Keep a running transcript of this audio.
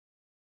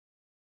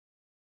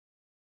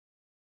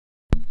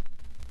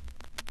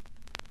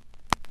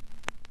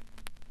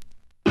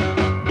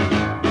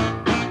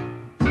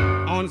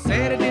On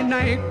Saturday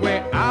night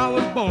where I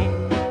was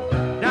born,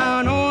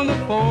 down on the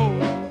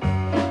phone,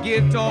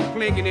 guitar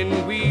clinking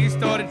and we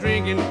started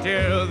drinking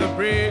till the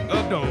break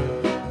of dawn.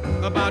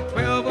 About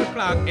 12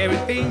 o'clock,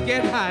 everything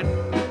get hot.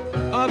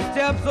 Up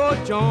steps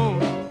old John.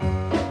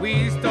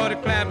 We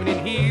started clapping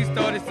and he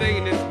started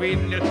singing this sweet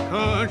little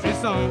country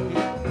song.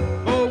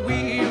 Boll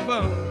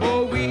Weevil,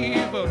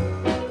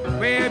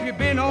 where have you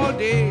been all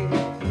day?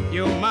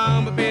 Your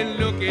mama been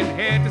looking,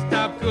 had to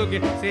stop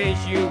cooking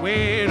since you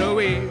went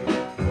away.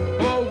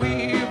 Boll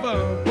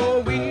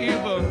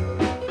Weevil,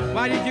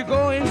 why did you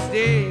go and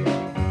stay?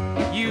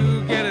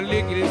 You get a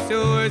licking and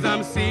so as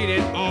I'm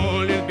seated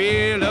on this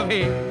bill of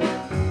hay.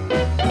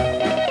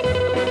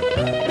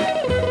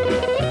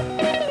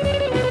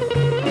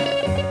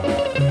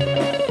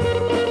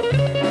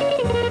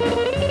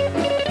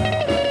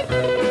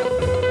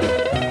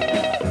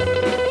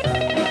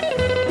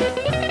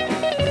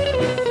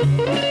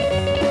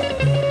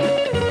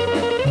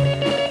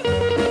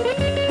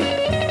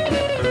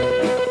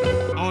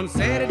 On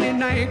Saturday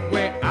night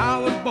where I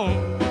was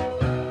born,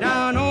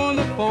 down on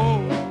the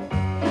phone,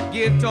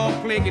 guitar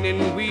clinking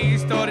and we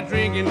started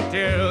drinking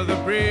till the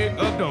break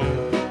of dawn.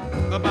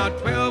 About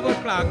 12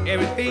 o'clock,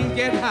 everything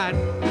get hot.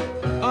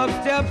 Up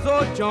steps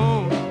old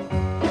John.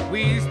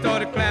 We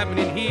started clapping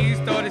and he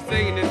started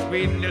singing this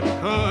sweet little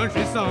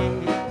country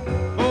song.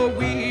 Boll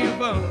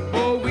Weevil,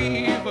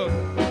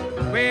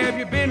 where have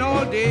you been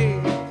all day?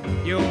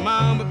 Your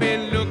mama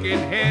been looking,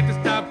 had to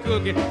stop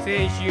cooking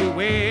since you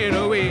went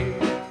away.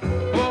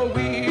 Boll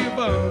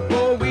Weevil,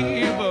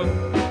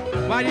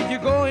 why did you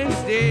go and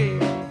stay?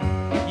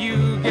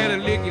 You get a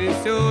licking and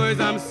so as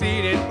I'm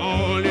seated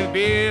on this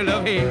bill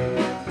of hay.